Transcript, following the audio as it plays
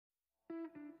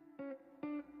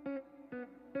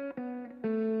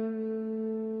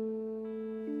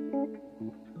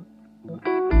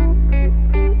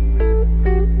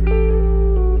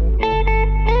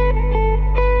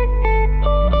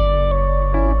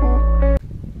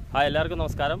Hi എല്ലാവർക്കും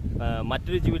നമസ്കാരം.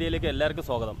 മറ്റൊരു വീഡിയോയിലേക്ക് എല്ലാവർക്കും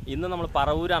സ്വാഗതം. ഇന്ന് നമ്മൾ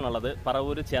പറവൂരാണുള്ളത്.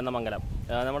 പറവൂർ ചേന്ദമംഗലം.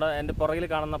 നമ്മുടെ എൻ്റെ പുറകിൽ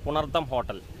കാണുന്ന പുണർത്തം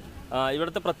ഹോട്ടൽ.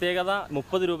 ഇവിടുത്തെ പ്രത്യേകത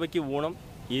 30 രൂപയ്ക്ക് ഊണം,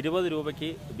 20 രൂപയ്ക്ക്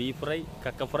ബീഫ് ഫ്രൈ,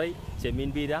 കക്ക ഫ്രൈ,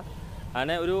 ചെമ്മീൻ പീര,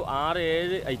 അങ്ങനെ ഒരു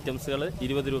 6-7 ഐറ്റംസുകൾ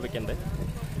 20 രൂപയ്ക്കുണ്ട്.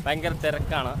 ഭയങ്കര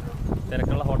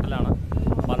തിരക്കുള്ള ഹോട്ടലാണ്.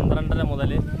 12:30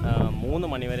 മുതൽ 3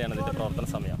 മണി വരെയാണ് ഇതിൻ്റെ പ്രവർത്തന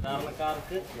സമയം.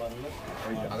 കാരണക്കാർക്ക് വന്ന്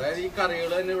അതായത് ഈ കറികൾ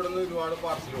തന്നെ ഇവിടെ നിന്ന് ഒരുപാട്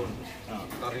പാർസലുണ്ട്.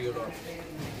 കറികൾ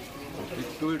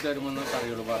വീട്ടുകാരും വന്ന്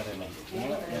കറികൾ പാർസലാണ്.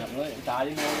 നമ്മൾ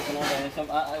താഴെ ദേശം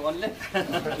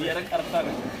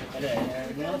കറക്റ്റാണ് അല്ലേ?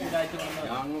 നിങ്ങൾ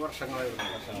ഞാൻ വർഷങ്ങളായിരുന്നു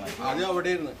ആദ്യം അവിടെ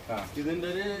ഇരുന്ന്. ഇതിൻ്റെ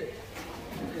ഒരു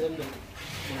ഇതുണ്ട്,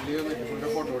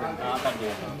 ഫോട്ടോ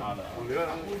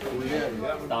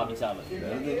സ്ഥാപിച്ച ആള്.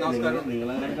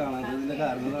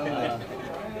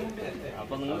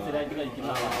 അപ്പൊ നിങ്ങൾ സ്ഥിരമായിട്ട് കഴിക്കുന്ന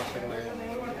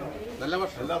നല്ല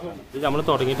വർഷം. ഇത് നമ്മൾ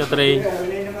തുടങ്ങിയിട്ട് എത്രയായി?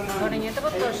 തുടങ്ങിയിട്ട്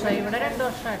 10 വർഷമായി. ഇവിടെ 2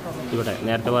 വർഷമായിട്ടുള്ളൂ. ഇവിടെ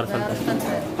നേരത്തെ വേറെ സ്ഥലത്ത്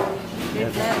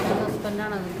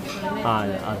ഹസ്ബൻഡാണ്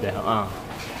അദ്ദേഹം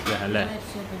അല്ലേ?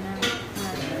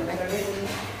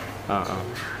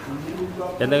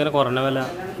 എന്തെങ്കിലും കുറഞ്ഞ വില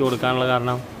കൊടുക്കാനുള്ള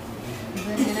കാരണം?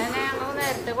 ഇതിങ്ങനെയാണ് ഞങ്ങൾ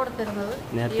നേരത്തെ കൊടുത്തിരുന്നത്.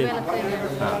 നേരത്തെ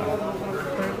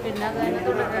പിന്നെ അത് തന്നെ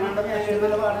തുടരണം.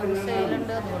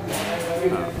 സെയിലുണ്ട്.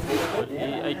 അതുകൊണ്ട് ഈ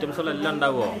ഐറ്റംസുകളെല്ലാം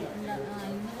ഉണ്ടാവുമോ?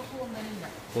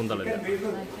 കൂന്തളില്ല.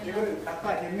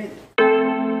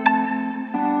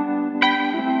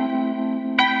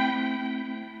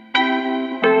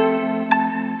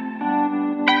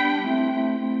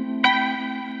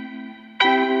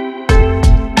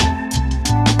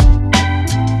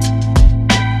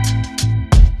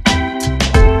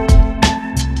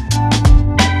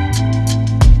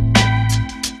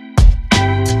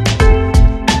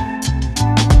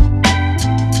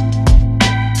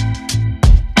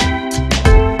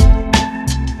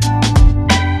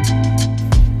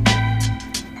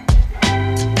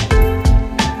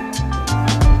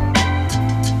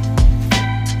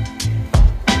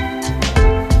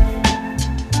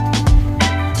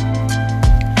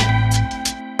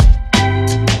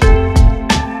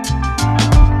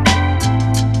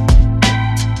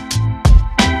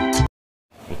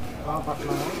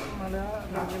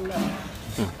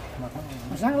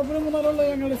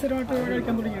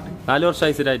 കഴിക്കാൻ തുടങ്ങിയിട്ട് 4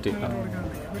 വർഷമായി സ്ഥിരമായിട്ട്.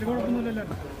 വലിയ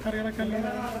കുഴപ്പമൊന്നുമില്ലല്ലോ. കറികളൊക്കെ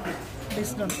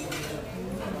ടേസ്റ്റല്ല.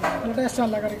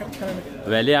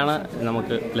 വിലയാണ്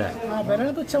നമുക്ക് അല്ലേ? വില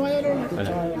തുച്ഛമായ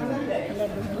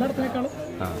എല്ലായിടത്തിനേക്കാളും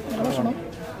നല്ല ഭക്ഷണം.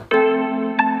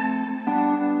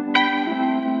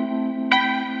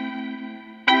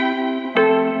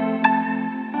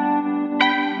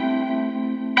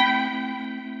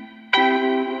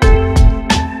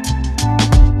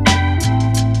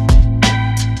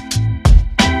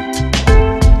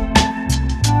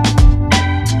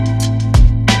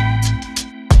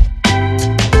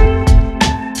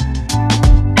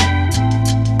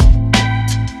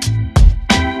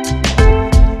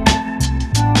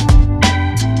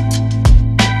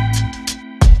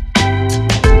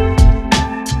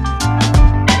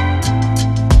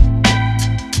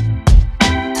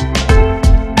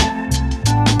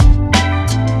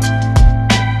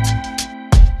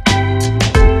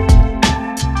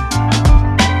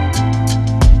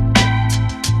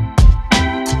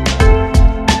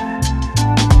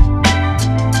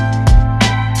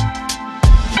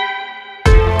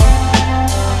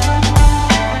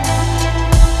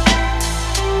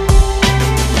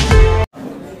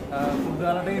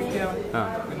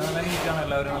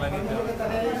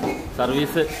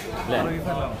 സർവീസ് അല്ലേ?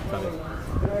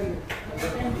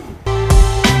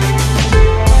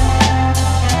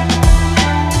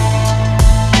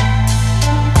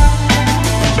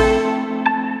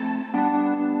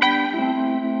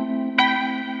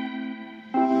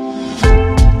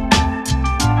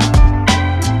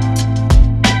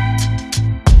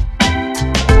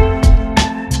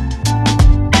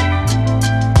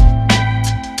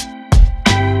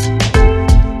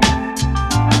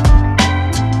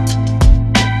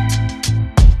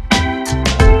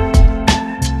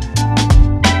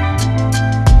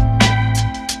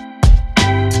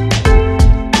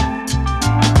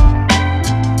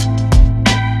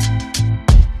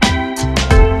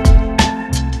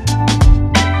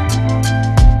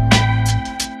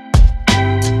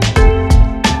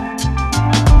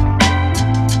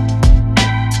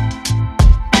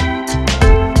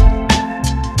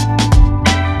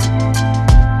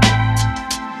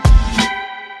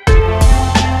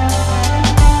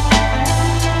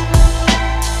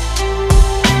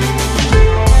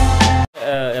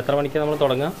 എത്ര മണിക്ക് നമ്മൾ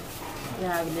തുടങ്ങാം?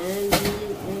 രാവിലെ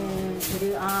ഒരു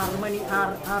 6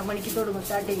 മണിക്ക് തുടങ്ങും.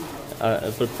 സ്റ്റാർട്ട് ചെയ്യും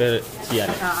പ്രിപ്പയർ ചെയ്യാൻ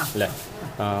അല്ലേ?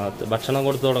 ഭക്ഷണം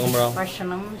കൊടുത്ത് തുടങ്ങുമ്പോഴോ?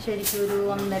 ഭക്ഷണം ശരിക്കും ഒരു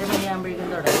 1:30 മണിയാകുമ്പോഴേക്കും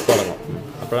തുടങ്ങും.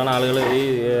 അപ്പോഴാണ് ആളുകൾ ഈ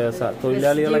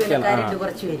തൊഴിലാളികളൊക്കെയാണ്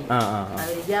കുറച്ച് പേര്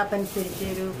അവർ ഗ്യാപ്പ് അനുസരിച്ച്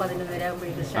ഒരു 11:30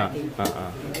 ആകുമ്പോഴേക്കും സ്റ്റാർട്ട് ചെയ്യും.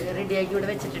 റെഡിയാക്കി ഇവിടെ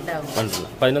വെച്ചിട്ടുണ്ടാവും.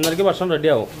 11:30 ഭക്ഷണം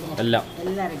റെഡിയാവും.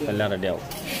 എല്ലാം റെഡിയാവും.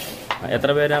 എത്ര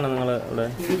പേരാണ് നിങ്ങൾ ഇവിടെ?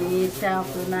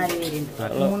 സ്റ്റാഫ് 4 പേരുണ്ട്.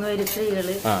 3 പേര്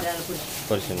സ്ത്രീകള്,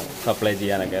 പുരുഷന് സപ്ലൈ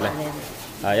ചെയ്യാനൊക്കെ അല്ലേ?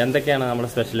 എന്തൊക്കെയാണ് നമ്മുടെ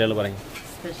സ്പെഷ്യലുകൾ പറയും?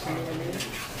 സ്പെഷ്യലുകൾ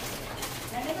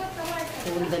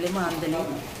കൂന്തല്, മാന്തല്,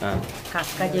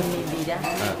 കക്ക, ജമ്മീൻ ബീര,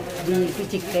 beef,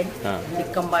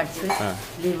 chicken parts,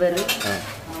 liver,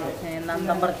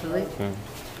 Nandan വറുത്തത്,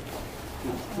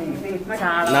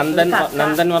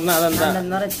 നന്ദൻ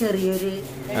പറഞ്ഞാൽ ചെറിയൊരു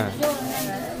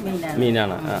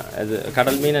മീനാണ്. ഇത്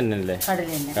കടൽ മീൻ തന്നെയല്ലേ?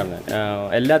 കടൽ.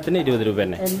 എല്ലാത്തിനും 20 രൂപ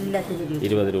തന്നെ.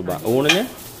 20 രൂപ. ഊണിന്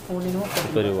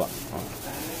 30 രൂപ.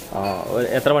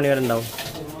 എത്ര മണി വരെ ഉണ്ടാവും?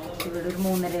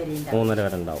 3:30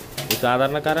 വരെ ഉണ്ടാവും. ഈ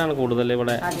സാധാരണക്കാരാണ് കൂടുതൽ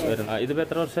ഇവിടെ വരുന്നത്. ഇതിപ്പോ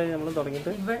എത്ര വർഷമായി നമ്മൾ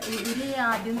തുടങ്ങിയിട്ട്?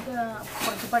 ആദ്യം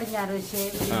കുറച്ച് പടിഞ്ഞാറ് പക്ഷേ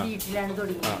വീട്ടിലാണ്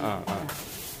തുടങ്ങിയത്.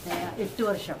 8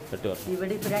 വർഷം.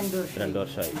 ഇവിടെ ഇപ്പൊ 2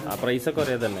 വർഷമായി. ആ പ്രൈസ് ഒക്കെ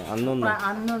ഒരേ തന്നെ? അന്നൊന്നും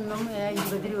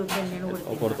 20 രൂപ തന്നെയാണ്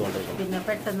കൊടുത്തുകൊണ്ടിരിക്കുന്നത്. പിന്നെ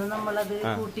പെട്ടെന്ന് നമ്മളത്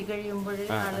കൂട്ടി കഴിയുമ്പോൾ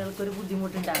ആളുകൾക്ക് ഒരു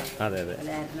ബുദ്ധിമുട്ടുണ്ടാകും.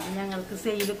 കാരണം ഞങ്ങൾക്ക്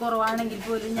സെയിൽ കുറവാണെങ്കിൽ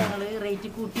പോലും ഞങ്ങൾ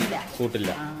റേറ്റ് കൂട്ടില്ല.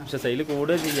 പക്ഷെ സെയിൽ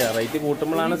കൂടുകയും ചെയ്യാം. റേറ്റ്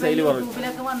കൂട്ടുമ്പോഴാണ് സെയിൽ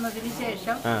യൂട്യൂബിലൊക്കെ വന്നതിന്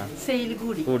ശേഷം സെയിൽ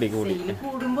കൂടി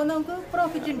കൂടുമ്പോൾ നമുക്ക്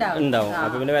പ്രോഫിറ്റ് ഉണ്ടാവും.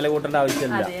 അപ്പൊ പിന്നെ വില കൂട്ടേണ്ട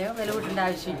ആവശ്യമില്ല.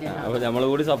 അപ്പൊ നമ്മൾ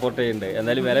കൂടി സപ്പോർട്ട് ചെയ്യുന്നുണ്ട്.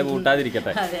 എന്തായാലും വില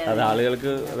കൂട്ടാതിരിക്കട്ടെ. അത്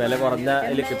ആളുകൾക്ക് വില കുറഞ്ഞ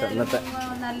കിട്ടുന്നത്തെ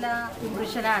നല്ല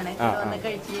ഇംപ്രഷനാണ്.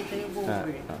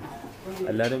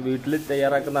 എല്ലാരും വീട്ടിൽ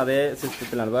തയ്യാറാക്കുന്ന അതേ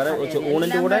സിസ്റ്റത്തിലാണ്. വേറെ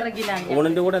ഊണിന്റെ കൂടെ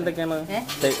എന്തൊക്കെയാണ്?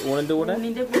 ഊണിന്റെ കൂടെ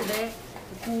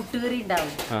കൂട്ടുകറി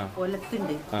ഉണ്ടാവും,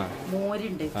 ഒലത്തുണ്ട്,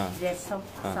 മോരുണ്ട്, രസം,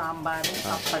 സാമ്പാർ,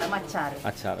 പപ്പടം, അച്ചാർ.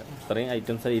 ഇത്രയും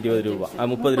ഐറ്റംസ് 20 രൂപ.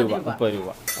 30 രൂപ.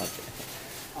 ഓക്കെ.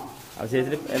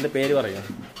 ചേച്ചി എന്റെ പേര് പറയും?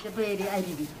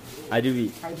 അരുവി.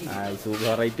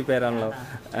 Super right പേരാണല്ലോ.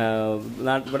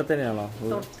 ഇവിടെ തന്നെയാണോ?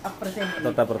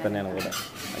 തൊട്ടപ്പുറത്ത് തന്നെയാണ് ഇവിടെ.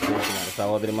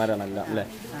 സഹോദരിമാരാണല്ലോ അല്ലേ?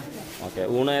 ഓക്കെ.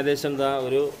 ഊണ് ഏകദേശം എന്താ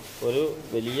ഒരു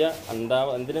വലിയ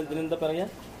എന്തിനെന്താ പറയാ?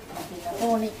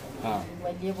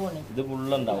 ഇത്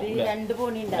ഫുള്ളുണ്ടാവും. 2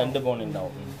 പോണി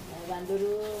ഉണ്ടാവും.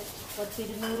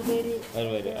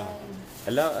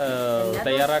 എല്ലാം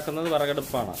തയ്യാറാക്കുന്നത്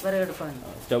വിറകടുപ്പാണ്.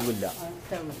 സ്റ്റൗവില്ല.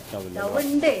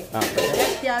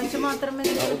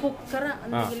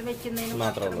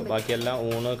 മാത്രമേ ഉള്ളൂ. ബാക്കിയെല്ലാം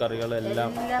ഊണ് കറികൾ എല്ലാം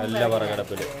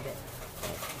വിറകടുപ്പില്.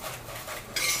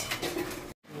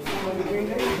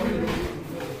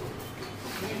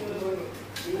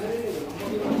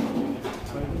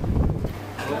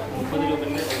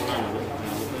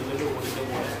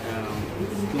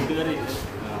 കൂട്ടുകറി,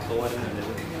 തോരനുണ്ട്,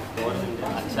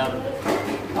 അച്ചാറുണ്ട്,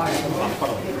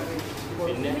 പപ്പടം,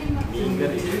 പിന്നെ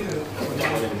മീൻകറി,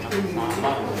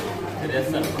 സാമ്പാറുണ്ട്,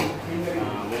 രസം,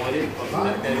 മോര്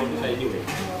തരക്കാരി കൊണ്ട് കഴിഞ്ഞു പോയി.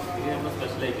 ഇത് നമ്മുടെ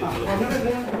സ്പെഷ്യൽ ഐറ്റംസ്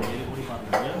കൂടി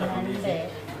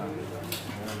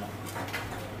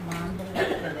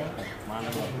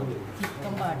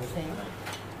ചിക്കൻ പാർട്സ്,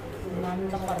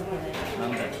 നന്ദൻ വറുത്തത്,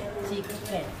 ചിക്കൻ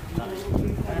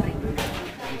കറി,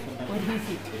 ഒരു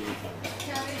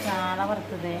ചാള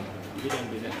വറുത്തത്,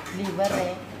 ലിവറ്,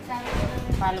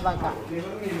 പലവക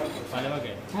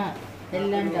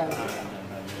എല്ലാം ഉണ്ടാവും.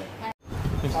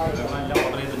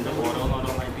 ഓർഡർ ചെയ്തിട്ടുണ്ട്.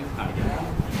 ഓരോന്നോരോന്നായിട്ട് കാണിക്കാം.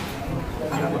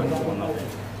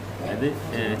 അത്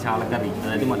ചാളക്കറി,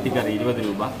 അതായത് മത്തിക്കറി 20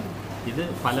 രൂപ. ഇത്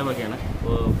പല വകയാണ്.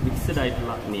 മിക്സ്ഡ്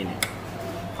ആയിട്ടുള്ള മീൻ,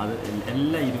 അത്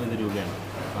എല്ലാം 20 രൂപയാണ്.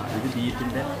 ഇത്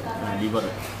ബീഫിൻ്റെ ലിവർ,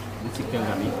 ഇത് ചിക്കൻ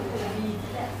കറി,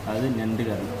 അത് ഞണ്ട്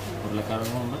കറി,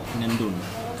 ഉരുളക്കിഴങ്ങുണ്ട്, ഞണ്ടുണ്ട്.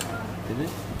 ഇത്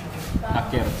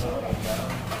അക്കയിറച്ചി,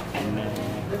 പിന്നെ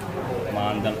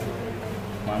മാന്തൾ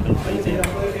ഫ്രൈ ചെയ്ത്,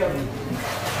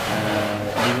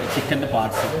 ചിക്കൻ്റെ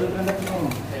പാർട്സ്.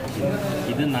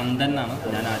 ഇത് നന്ദനാണ്.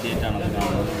 ഞാൻ ആദ്യമായിട്ടാണ് അത്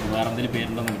കാണുന്നത്. വേറെ എന്തെങ്കിലും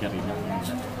പേരുണ്ടോയെന്ന് എനിക്കറിയില്ല.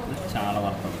 ഇത് ചാള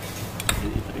വറുത്തത്.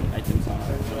 ഇത്രയും ഐറ്റംസാണ്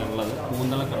ഇവിടെ ഉള്ളത്.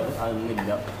 കൂന്തളൊക്കെ ഉണ്ട്,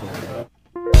 അതൊന്നുമില്ല.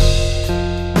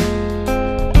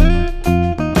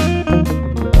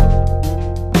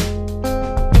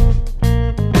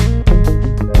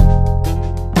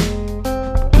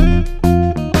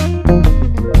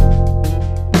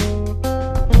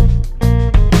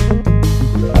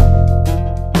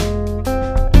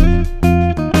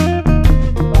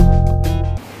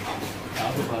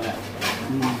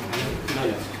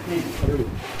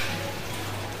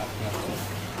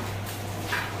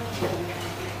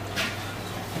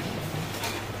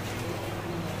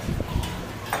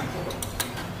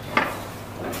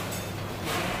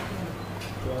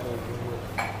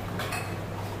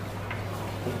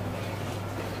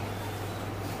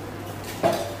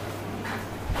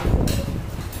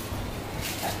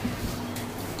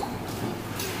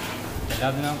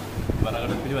 എല്ലാത്തിനും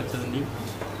വിറകടുപ്പിൽ വെച്ചതിൻ്റെയും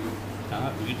ആ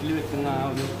വീട്ടിൽ വെക്കുന്ന ആ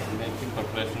ഒരു മേക്കിംഗ്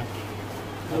പ്രിപ്പറേഷനും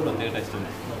ഒരു പ്രത്യേക ടേസ്റ്റ്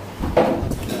തന്നെ.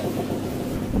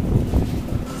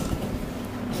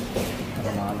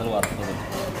 മാന്തൾ വറുത്തത്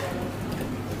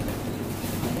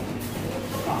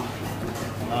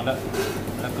നല്ല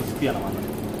ക്രിസ്പിയാണ് മാന്തൾ.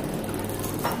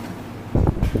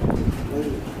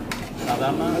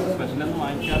 സാധാരണ സ്പെഷ്യലൊന്നും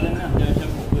വാങ്ങിക്കാതെ തന്നെ അത്യാവശ്യം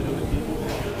 30 രൂപയ്ക്ക്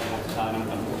സാധനം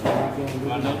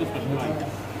വേണ്ടവർക്ക് സ്പെഷ്യൽ വാങ്ങിക്കാം.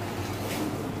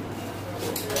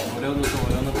 ഓരോ ദിവസം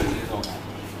ഓരോന്ന് ട്രൈ ചെയ്ത് നോക്കാം.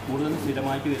 കൂടുതലും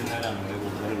സ്ഥിരമായിട്ട് വരുന്നവരാണ് ഇവിടെ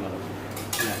കൂടുതലുള്ളത്.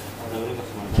 അല്ലേ? അതൊരു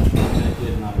പ്രശ്നമാണ്. സ്ഥിരമായിട്ട്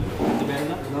വരുന്ന ആളുകൾ. ഇത്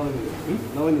പേരെന്താ?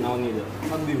 നവനീത്.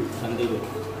 സന്ദീപ്.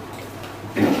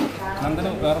 നന്ദന്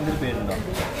വേറെ എന്തൊരു പേരുണ്ടോ?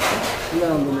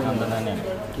 നന്ദൻ തന്നെയാണ്.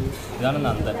 ഇതാണ്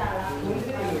നന്ദൻ.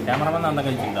 ക്യാമറമാൻ നന്ദൻ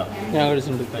കഴിച്ചിട്ടുണ്ടോ? ഞാൻ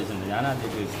കഴിച്ചിട്ടുണ്ട്. ഞാൻ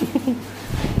ആദ്യം കഴിച്ചു.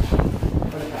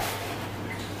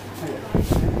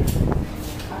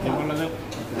 ഇപ്പോഴുള്ളത്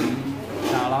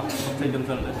ചാള കുറച്ച്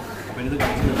ഐറ്റംസ് ഉണ്ട്. അപ്പം ഇത്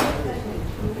കഴിച്ചിട്ടുണ്ട്.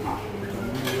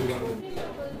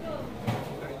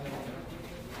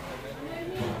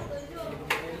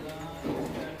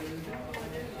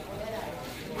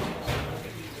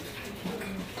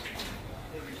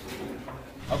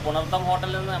 പുണർത്തം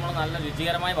ഹോട്ടലിൽ നിന്ന് നമ്മൾ നല്ല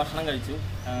രുചികരമായ ഭക്ഷണം കഴിച്ചു.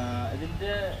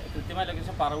 ഇതിൻ്റെ കൃത്യമായ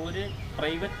ലൊക്കേഷൻ പറവൂര്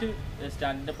പ്രൈവറ്റ്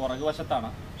സ്റ്റാൻഡിൻ്റെ പുറകു വശത്താണ്.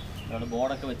 അവിടെ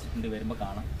ബോർഡൊക്കെ വെച്ചിട്ടുണ്ട്, വരുമ്പോൾ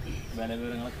കാണാം. വില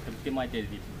വിവരങ്ങളൊക്കെ കൃത്യമായിട്ട്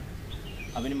എഴുതിയിട്ടുണ്ട്.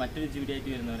 അപ്പം ഇനി മറ്റൊരു വീഡിയോ ആയിട്ട്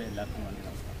വരുന്നവരെ എല്ലാവർക്കും നന്ദി,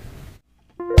 നമസ്കാരം.